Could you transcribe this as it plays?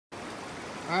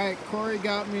Alright, Corey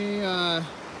got me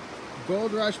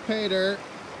Gold Rush pay dirt.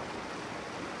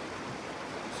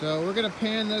 So we're gonna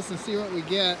pan this and see what we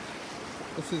get.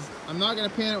 I'm not gonna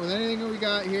pan it with anything we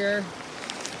got here.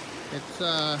 It's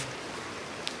let's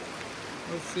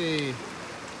see,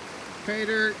 pay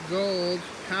dirt gold,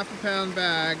 half a pound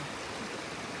bag,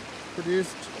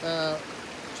 produced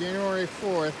January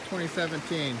 4th,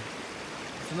 2017.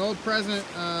 It's an old present.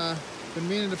 Been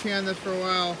meaning to pan this for a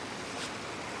while.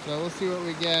 So we'll see what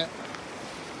we get.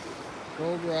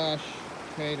 Gold Rush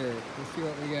pay dirt. We'll see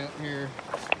what we get here.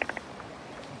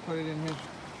 I'll put it in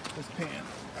this pan.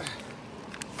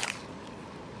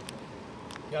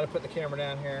 Gotta put the camera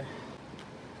down here.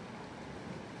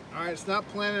 Alright, it's not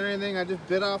planted or anything. I just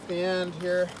bit off the end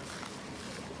here.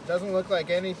 Doesn't look like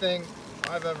anything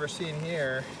I've ever seen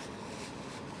here.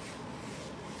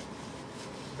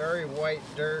 Very white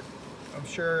dirt. I'm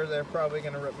sure they're probably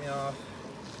gonna rip me off.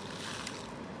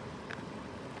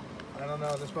 I don't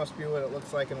know, this must be what it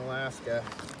looks like in Alaska.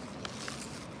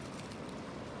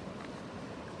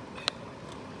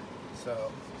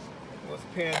 So, let's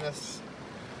pan this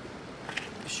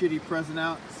shitty present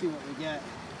out and see what we get.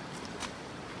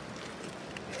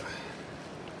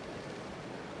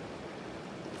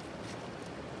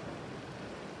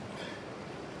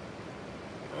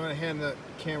 I'm gonna hand the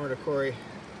camera to Corey.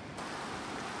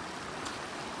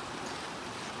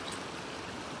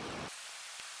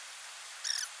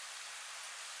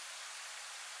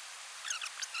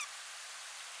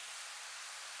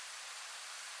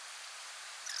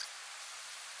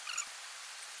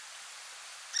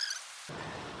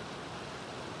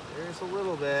 There's a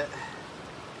little bit.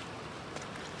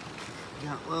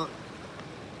 Yeah, well,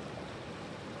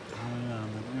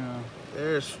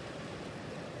 there's,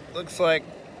 looks like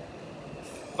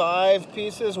 5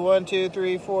 pieces. 1, 2,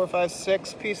 3, 4, 5,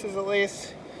 6 pieces at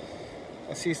least.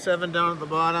 I see 7 down at the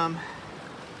bottom.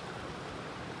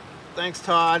 Thanks,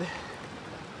 Todd.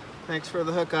 Thanks for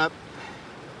the hookup.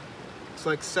 Looks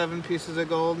like 7 pieces of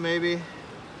gold, maybe.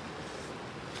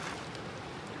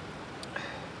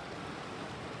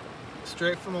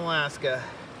 Straight from Alaska.